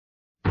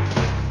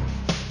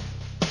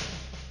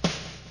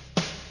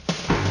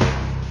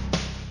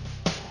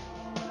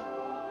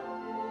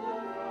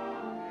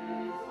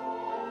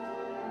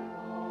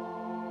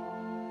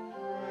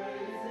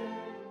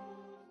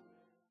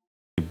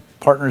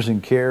Partners in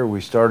Care, we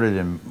started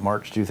in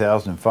March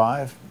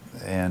 2005,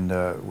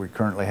 and we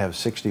currently have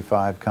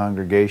 65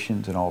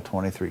 congregations in all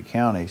 23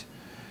 counties.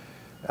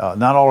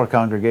 Not all are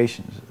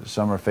congregations.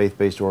 Some are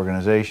faith-based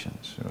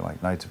organizations,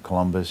 like Knights of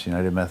Columbus,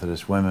 United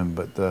Methodist Women,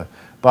 but the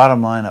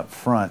bottom line up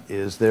front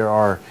is there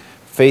are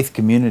faith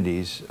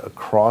communities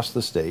across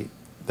the state.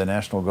 The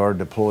National Guard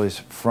deploys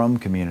from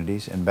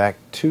communities and back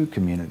to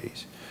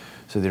communities.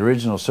 So the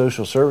original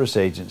social service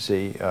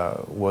agency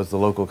was the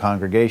local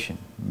congregation,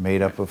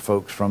 made up of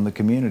folks from the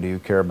community who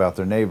care about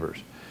their neighbors.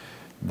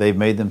 They've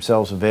made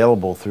themselves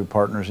available through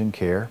Partners in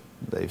Care.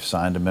 They've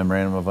signed a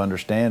memorandum of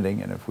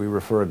understanding, and if we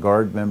refer a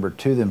Guard member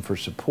to them for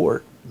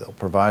support, they'll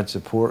provide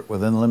support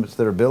within the limits of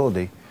their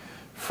ability,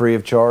 free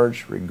of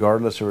charge,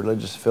 regardless of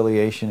religious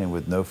affiliation, and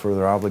with no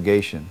further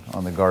obligation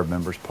on the Guard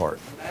member's part.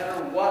 No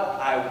matter what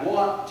I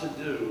want to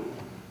do,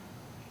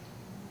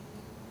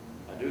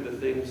 I do the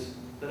things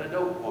that I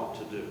don't want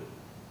to do.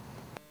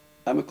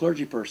 I'm a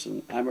clergy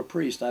person. I'm a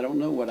priest. I don't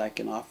know what I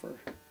can offer.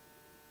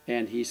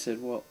 And he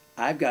said, well,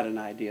 I've got an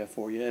idea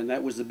for you. And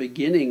that was the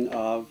beginning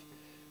of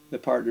the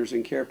Partners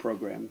in Care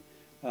program.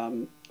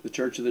 The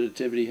Church of the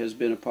Nativity has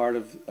been a part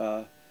of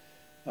the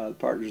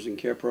Partners in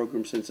Care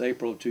program since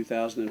April of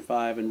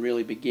 2005 and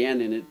really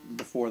began in it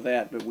before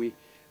that, but we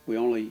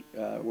only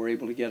were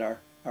able to get our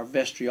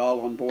vestry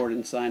all on board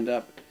and signed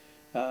up.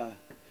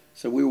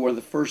 So we were one of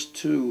the first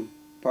two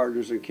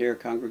Partners in Care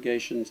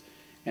congregations,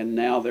 and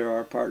now there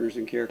are Partners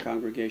in Care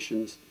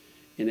congregations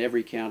in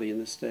every county in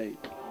the state.